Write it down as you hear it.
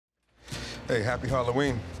Hey, happy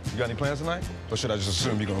Halloween. You got any plans tonight? Or should I just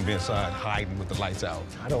assume you're gonna be inside hiding with the lights out?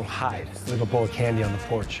 I don't hide. Leave a bowl of candy on the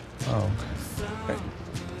porch. Oh, okay.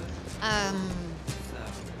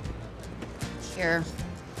 Here.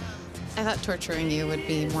 I thought torturing you would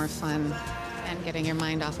be more fun and getting your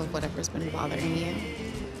mind off of whatever's been bothering you.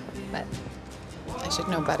 But I should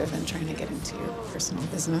know better than trying to get into your personal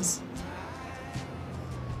business.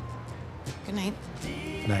 Good night.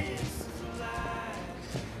 Good night.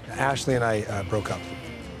 Ashley and I broke up.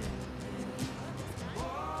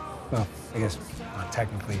 Well, I guess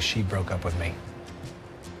technically she broke up with me.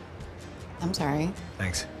 I'm sorry.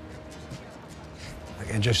 Thanks.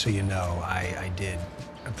 And just so you know, I did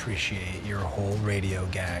appreciate your whole radio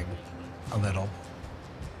gag a little.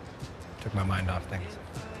 Took my mind off things.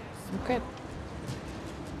 Good.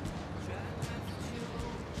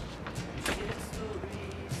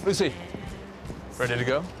 Lucy, ready to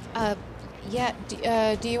go? Yeah.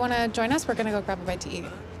 Do you want to join us? We're gonna go grab a bite to eat.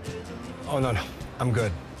 Oh, no. I'm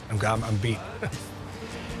good. I'm beat.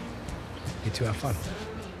 You two have fun.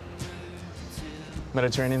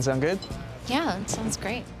 Mediterranean sound good? Yeah, that sounds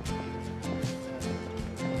great.